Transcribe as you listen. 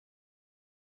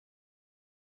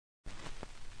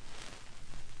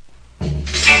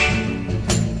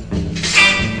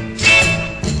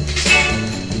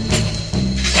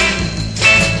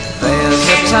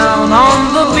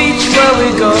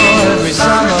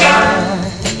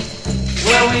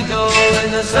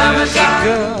There's a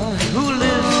girl who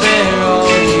lives there all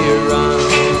year round.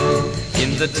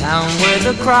 In the town where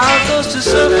the crowd goes to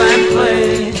surf and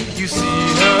play, you see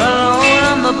her alone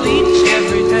on the beach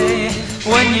every day.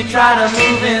 When you try to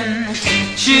move in,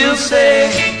 she'll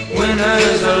say,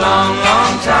 winter's a long,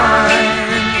 long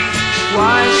time.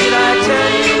 Why should I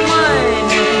tell you my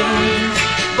name?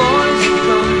 Boys who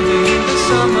come here in the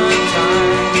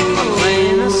summertime are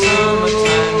playing a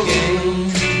summertime game,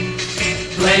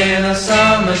 playing a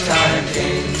summertime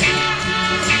game.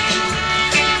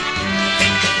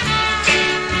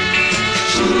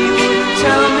 She wouldn't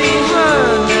tell me her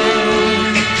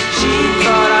name. She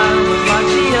thought I was like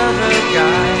the other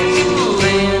guys,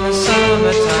 playing a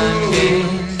summertime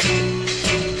game,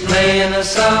 playing a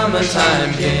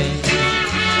summertime game.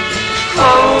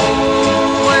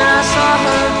 Oh, when I saw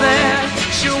her there,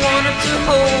 she wanted to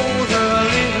hold her a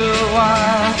little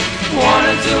while.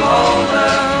 Wanted to hold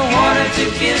her, wanted to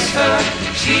kiss her.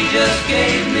 She just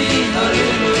gave me a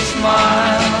little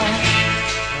smile,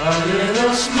 a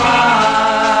little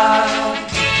smile.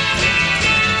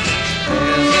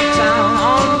 There's a town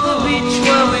on the beach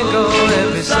where we go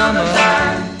every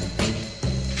summertime,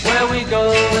 where we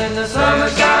go in the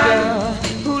summertime,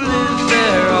 who lives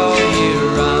there all year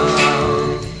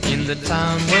round. In the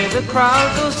town where the crowd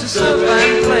goes to surf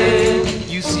and play,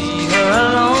 you see her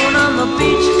alone on the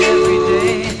beach every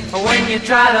day. When you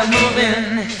try to move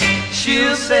in,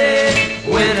 she'll say,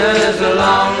 winter's a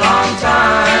long, long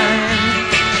time.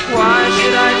 Why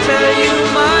should I tell you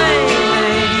my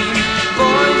name?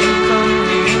 Boys who come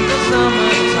here in the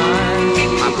summertime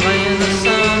are playing the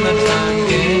summertime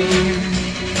game,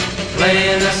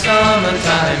 playing a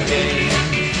summertime game,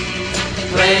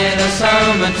 playing a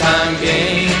summertime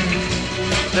game.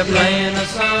 They're playing a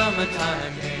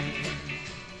summertime game.